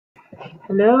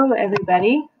Hello,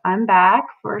 everybody. I'm back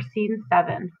for scene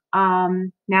 7.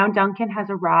 Now Duncan has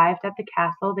arrived at the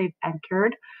castle. They've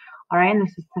entered. All right, and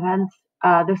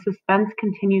the suspense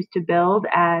continues to build.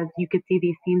 As you can see,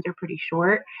 these scenes are pretty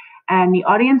short, and the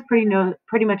audience pretty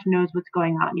much knows what's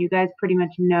going on. You guys pretty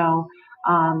much know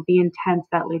the intent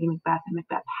that Lady Macbeth and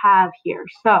Macbeth have here.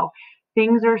 So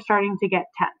things are starting to get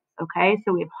tense. Okay,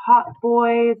 so we have hot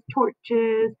boys,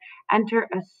 torches, enter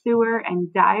a sewer,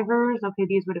 and divers. Okay,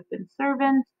 these would have been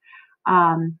servants,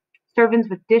 um, servants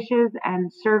with dishes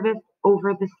and service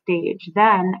over the stage.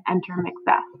 Then enter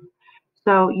Macbeth.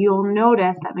 So you'll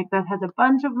notice that Macbeth has a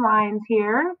bunch of lines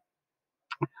here,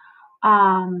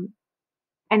 um,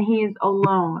 and he is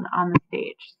alone on the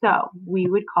stage. So we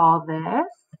would call this,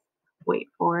 wait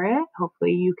for it,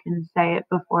 hopefully you can say it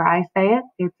before I say it.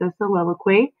 It's a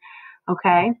soliloquy.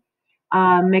 Okay.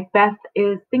 Macbeth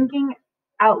is thinking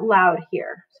out loud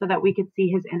here so that we could see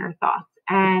his inner thoughts.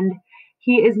 And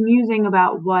he is musing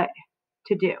about what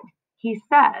to do. He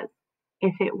says,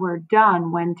 if it were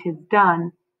done when 'tis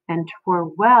done, then 'twere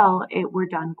well it were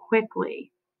done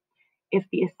quickly. If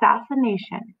the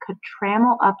assassination could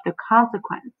trammel up the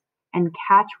consequence and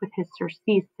catch with his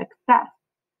surcease success,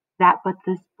 that but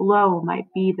this blow might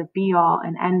be the be-all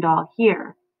and end-all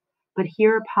here. But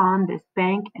here upon this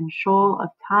bank and shoal of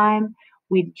time,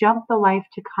 we'd jump the life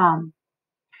to come.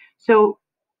 So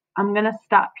I'm going to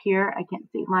stop here. I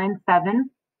can't see line 7.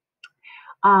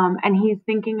 And he's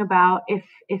thinking about if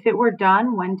it were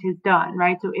done when 'tis done,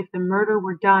 right? So if the murder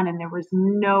were done and there was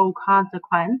no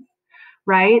consequence,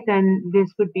 right, then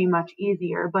this would be much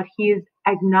easier. But he is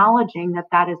acknowledging that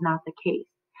that is not the case.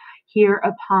 Here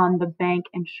upon the bank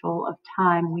and shoal of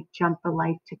time, we jump the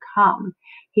life to come.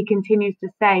 He continues to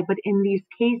say, but in these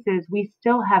cases, we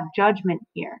still have judgment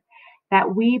here,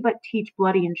 that we but teach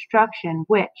bloody instruction,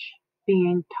 which,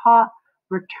 being taught,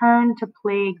 return to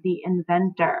plague the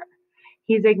inventor.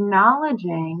 He's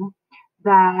acknowledging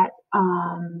that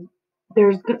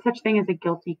there's such thing as a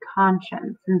guilty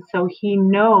conscience, and so he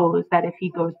knows that if he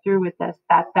goes through with this,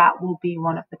 that will be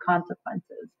one of the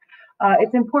consequences.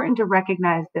 It's important to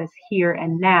recognize this here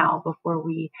and now before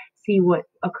we see what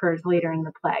occurs later in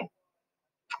the play.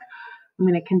 I'm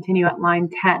going to continue at line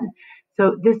 10.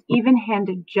 So this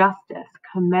even-handed justice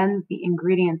commends the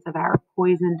ingredients of our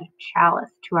poisoned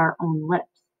chalice to our own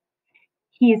lips.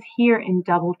 He is here in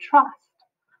double trust.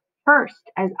 First,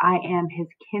 as I am his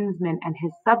kinsman and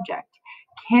his subject.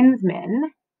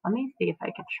 Kinsman, let me see if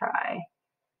I can try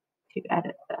to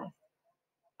edit this.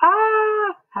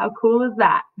 How cool is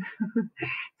that?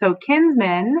 So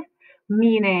kinsman,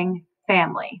 meaning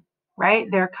family, right?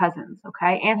 They're cousins,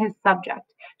 okay? And his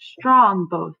subject, strong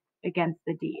both against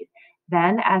the deed.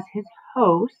 Then as his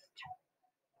host,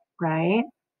 right?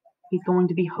 He's going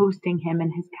to be hosting him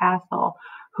in his castle,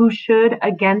 who should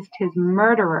against his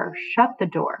murderer shut the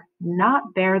door,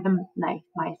 not bear the knife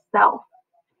myself.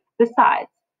 Besides,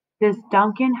 this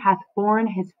Duncan hath borne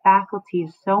his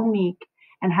faculties so meek,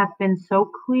 and hath been so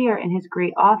clear in his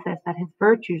great office, that his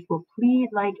virtues will plead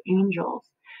like angels,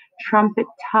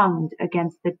 trumpet-tongued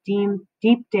against the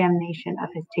deep damnation of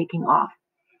his taking off.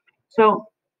 So,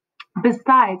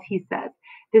 besides, he says,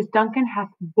 this Duncan hath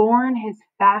borne his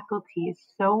faculties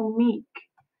so meek,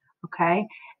 okay,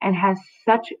 and has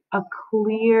such a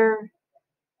clear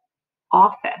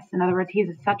office. In other words, he's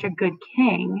such a good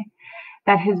king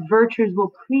that his virtues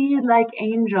will plead like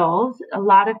angels. A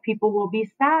lot of people will be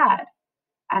sad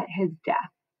at his death.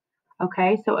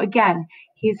 Okay, so again,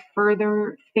 he's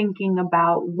further thinking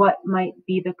about what might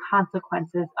be the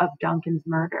consequences of Duncan's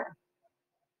murder.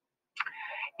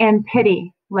 And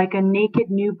pity, like a naked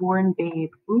newborn babe.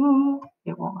 Ooh,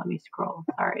 it won't let me scroll.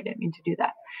 Sorry, I didn't mean to do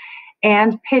that.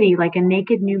 And pity, like a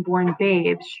naked newborn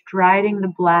babe, striding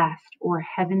the blast, or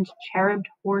heaven's cherubed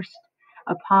horse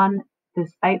upon the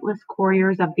sightless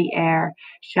couriers of the air,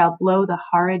 shall blow the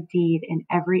horrid deed in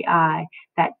every eye,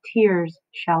 that tears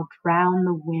shall drown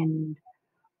the wind,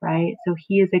 right? So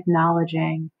he is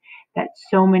acknowledging that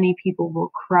so many people will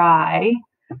cry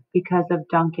because of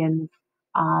Duncan's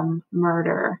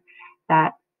murder,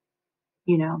 that,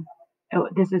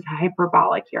 this is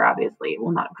hyperbolic here, obviously. It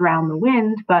will not drown the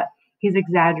wind, but he's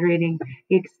exaggerating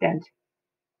the extent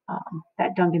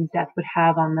that Duncan's death would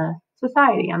have on the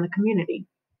society, on the community.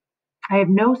 I have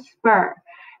no spur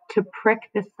to prick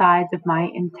the sides of my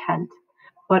intent,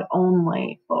 but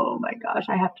only, oh my gosh,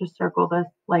 I have to circle this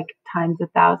like times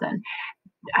 1,000.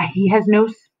 He has no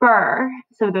spur.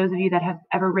 So those of you that have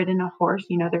ever ridden a horse,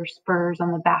 you know there's spurs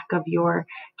on the back of your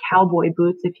cowboy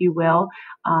boots, if you will,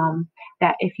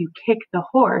 that if you kick the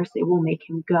horse, it will make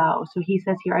him go. So he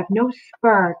says here, I have no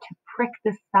spur to prick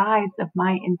the sides of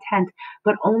my intent,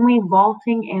 but only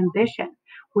vaulting ambition,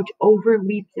 which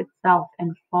overleaps itself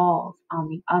and falls on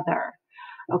the other.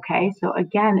 Okay, so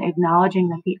again, acknowledging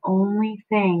that the only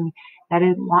thing that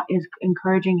is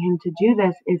encouraging him to do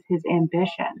this is his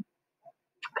ambition.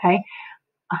 Okay,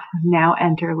 now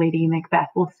enter Lady Macbeth.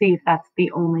 We'll see if that's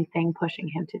the only thing pushing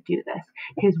him to do this.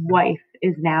 His wife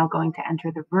is now going to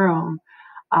enter the room.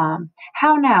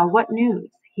 How now? What news?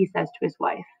 He says to his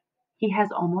wife. He has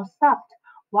almost supped.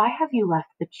 Why have you left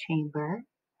the chamber?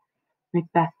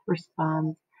 Macbeth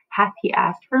responds, Hath he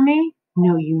asked for me?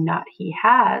 Know you not he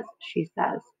has, she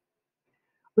says.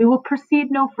 We will proceed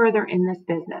no further in this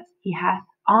business. He hath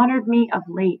honored me of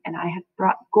late, and I have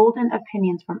brought golden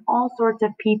opinions from all sorts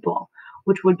of people,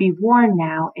 which would be worn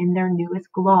now in their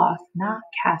newest gloss, not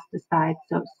cast aside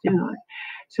so soon.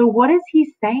 So what is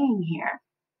he saying here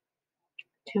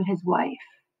to his wife?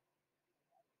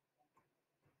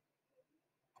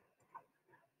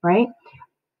 Right?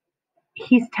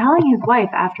 He's telling his wife,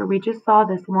 after we just saw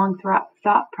this long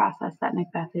thought process that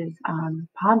Macbeth is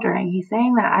pondering, he's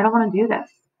saying that I don't want to do this.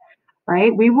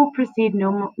 Right? We will proceed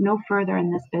no further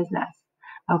in this business.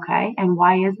 Okay, and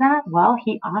why is that? Well,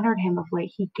 he honored him of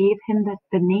late. He gave him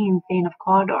the name Thane of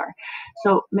Cawdor.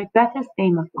 So Macbeth is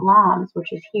Thane of Glamis,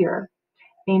 which is here.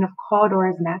 Thane of Cawdor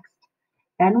is next.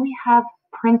 Then we have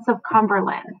Prince of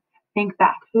Cumberland. Think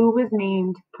back. Who was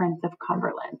named Prince of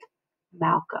Cumberland?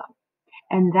 Malcolm.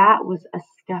 And that was a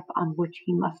step on which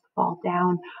he must fall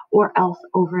down or else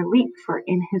overleap, for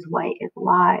in his way it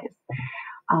lies.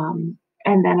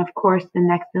 And then, of course, the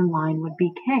next in line would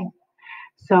be King.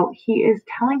 So he is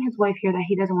telling his wife here that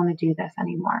he doesn't want to do this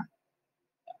anymore.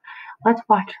 Let's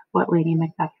watch what Lady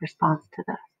Macbeth responds to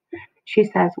this. She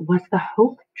says, Was the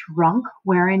hope drunk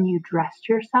wherein you dressed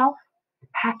yourself?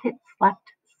 Hath it slept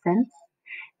since?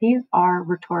 These are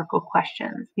rhetorical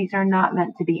questions. These are not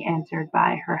meant to be answered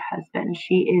by her husband.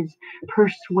 She is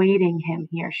persuading him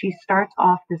here. She starts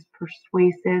off this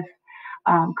persuasive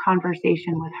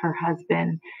conversation with her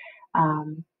husband,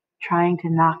 trying to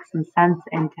knock some sense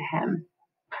into him,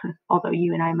 although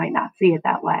you and I might not see it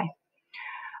that way.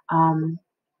 And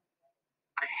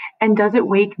does it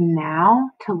wake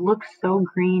now to look so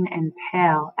green and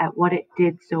pale at what it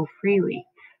did so freely?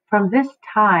 From this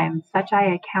time, such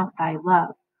I account thy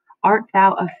love. Art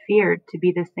thou afeared to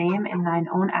be the same in thine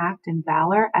own act and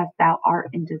valor as thou art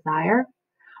in desire?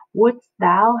 Wouldst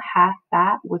thou have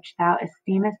that which thou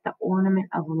esteemest the ornament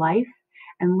of life,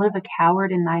 and live a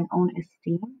coward in thine own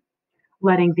esteem?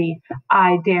 Letting the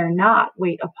I dare not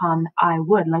wait upon I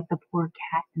would, like the poor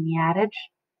cat in the adage.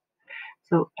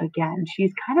 So again,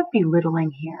 she's kind of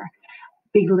belittling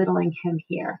him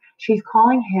here. She's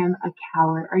calling him a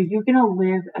coward. Are you going to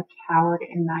live a coward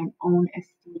in thine own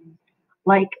esteem?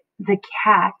 Like the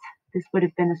cat, this would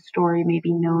have been a story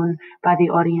maybe known by the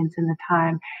audience in the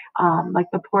time, like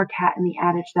the poor cat in the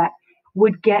adage that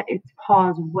would get its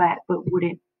paws wet but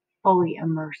wouldn't fully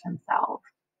immerse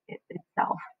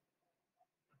itself.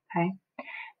 Okay?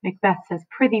 Macbeth says,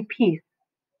 Prithee peace,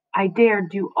 I dare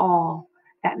do all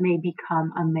that may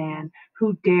become a man.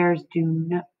 Who dares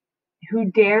do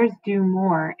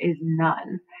more is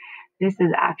none. This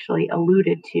is actually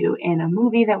alluded to in a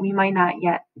movie that we might not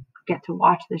yet get to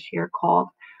watch this year called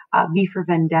V for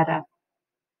Vendetta.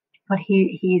 But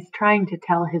he's trying to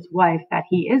tell his wife that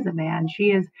he is a man.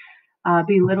 She is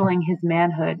belittling his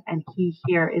manhood, and he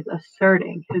here is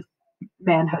asserting his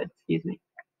manhood. Excuse me.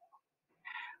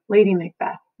 Lady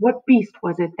Macbeth, what beast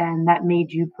was it then that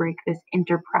made you break this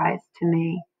enterprise to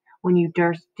me? When you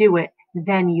durst do it,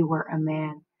 then you were a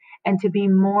man. And to be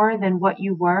more than what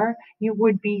you were, you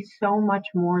would be so much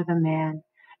more the man.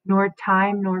 Nor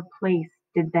time nor place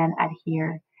did then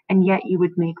adhere, and yet you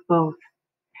would make both.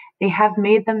 They have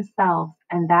made themselves,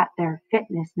 and that their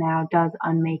fitness now does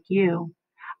unmake you.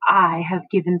 I have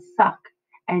given suck,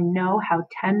 and know how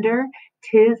tender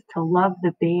 'tis to love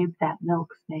the babe that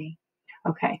milks me.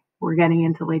 Okay, we're getting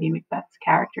into Lady Macbeth's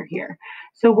character here.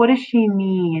 So what does she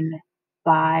mean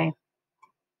by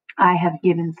I have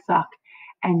given suck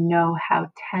and know how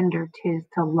tender 'tis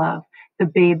to love the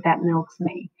babe that milks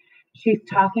me? She's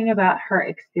talking about her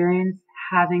experience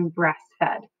having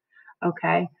breastfed.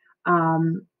 Okay,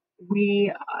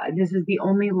 this is the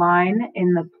only line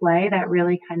in the play that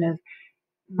really kind of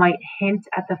might hint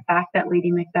at the fact that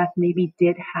Lady Macbeth maybe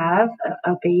did have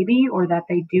a baby or that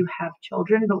they do have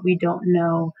children, but we don't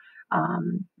know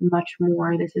much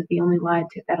more. This is the only line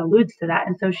that alludes to that.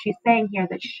 And so she's saying here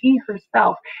that she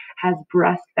herself has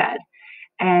breastfed,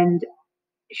 and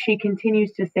she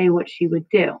continues to say what she would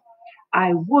do.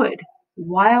 I would,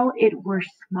 while it were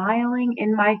smiling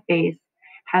in my face,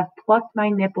 have plucked my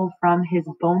nipple from his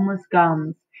boneless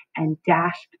gums and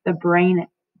dashed the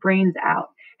brains out,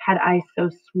 had I so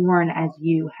sworn as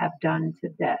you have done to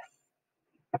this.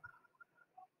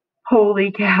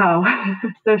 Holy cow.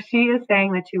 So she is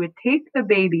saying that she would take the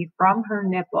baby from her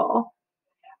nipple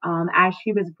as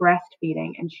she was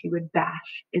breastfeeding, and she would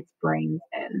bash its brains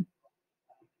in.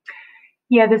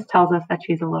 Yeah, this tells us that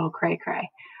she's a little cray-cray.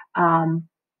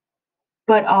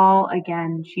 But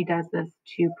again, she does this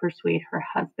to persuade her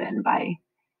husband by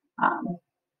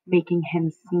making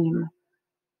him seem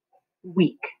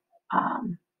weak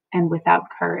and without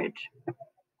courage.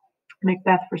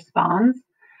 Macbeth responds,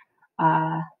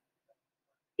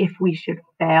 if we should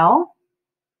fail,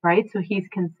 right? So he's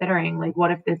considering, like,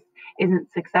 what if this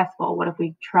isn't successful? What if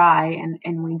we try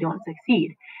and we don't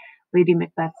succeed? Lady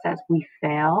Macbeth says, we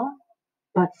fail,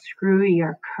 but screw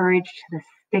your courage to the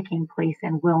sticking place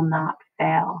and will not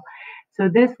fail. So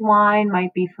this line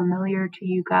might be familiar to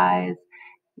you guys,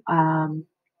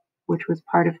 which was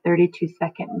part of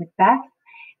 32nd Macbeth.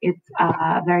 It's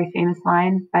a very famous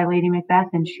line by Lady Macbeth,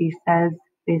 and she says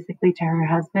basically to her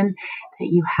husband that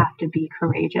you have to be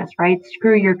courageous, right?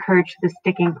 Screw your courage to the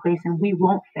sticking place and we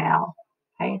won't fail.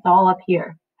 Okay, it's all up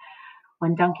here.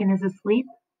 When Duncan is asleep,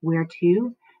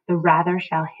 whereto the rather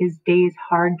shall his day's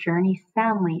hard journey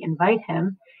soundly invite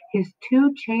him, his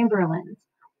 2 chamberlains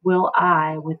will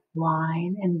I with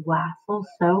wine and wassail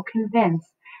so convince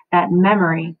that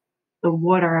memory, the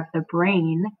water of the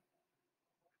brain,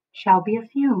 shall be a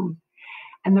fume,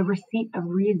 and the receipt of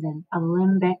reason a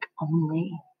limbic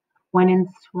only. When in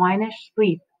swinish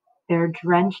sleep their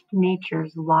drenched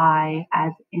natures lie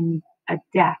as in a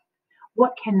death,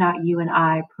 what cannot you and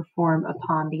I perform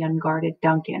upon the unguarded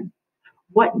Duncan?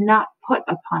 What not put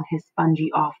upon his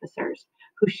spongy officers,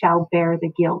 who shall bear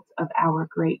the guilt of our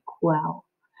great quell?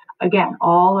 Again,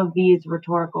 all of these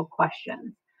rhetorical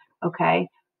questions, okay?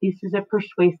 This is a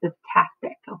persuasive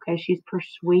tactic, okay? She's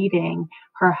persuading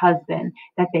her husband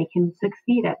that they can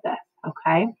succeed at this,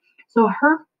 okay? So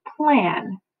her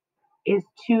plan is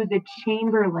to the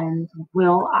chamberlains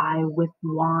will I with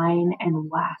wine and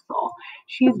wassail.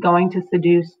 She's going to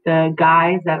seduce the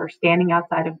guys that are standing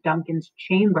outside of Duncan's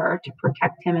chamber to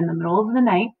protect him in the middle of the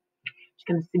night. She's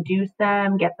going to seduce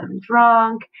them, get them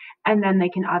drunk, and then they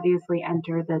can obviously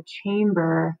enter the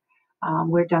chamber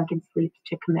where Duncan sleeps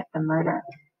to commit the murder.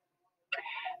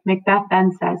 Macbeth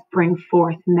then says, bring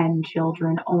forth men,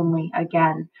 children only.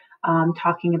 Again,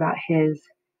 talking about his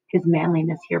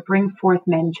manliness here. Bring forth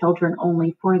men, children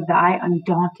only, for thy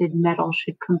undaunted mettle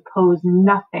should compose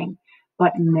nothing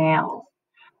but males.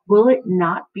 Will it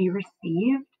not be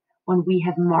received when we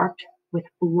have marked with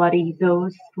bloody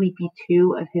those sleepy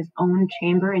 2 of his own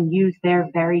chamber and use their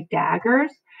very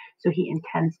daggers? So he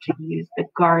intends to use the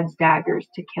guards' daggers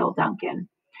to kill Duncan.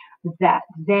 That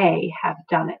they have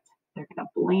done it. They're going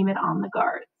to blame it on the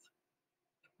guards.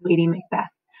 Lady Macbeth,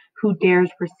 who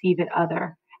dares receive it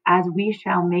other, as we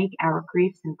shall make our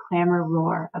griefs and clamor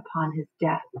roar upon his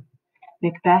death.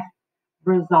 Macbeth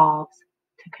resolves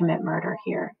to commit murder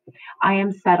here. I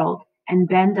am settled and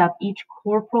bend up each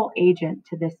corporal agent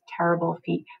to this terrible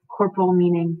feat. Corporal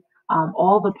meaning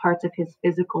all the parts of his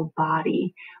physical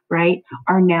body, right,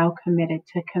 are now committed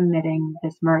to committing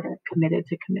this murder. Committed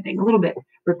to committing. A little bit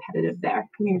repetitive there.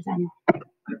 Come here, Zen.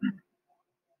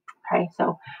 Okay,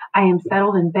 so I am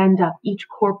settled and bend up each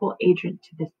corporal agent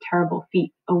to this terrible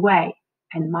feat. Away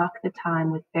and mock the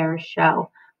time with fairest show.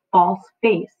 False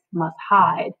face must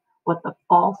hide what the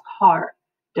false heart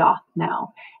doth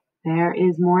know. There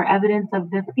is more evidence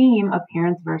of the theme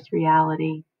appearance versus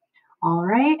reality. All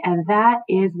right, and that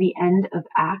is the end of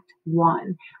Act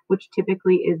 1, which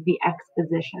typically is the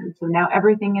exposition. So now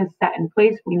everything is set in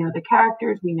place. We know the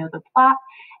characters, we know the plot,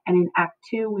 and in Act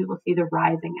 2, we will see the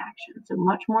rising action. So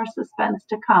much more suspense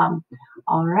to come.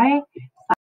 All right,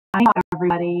 signing off,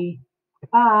 everybody.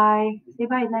 Bye. Say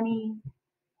bye, Lenny.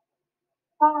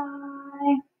 Bye.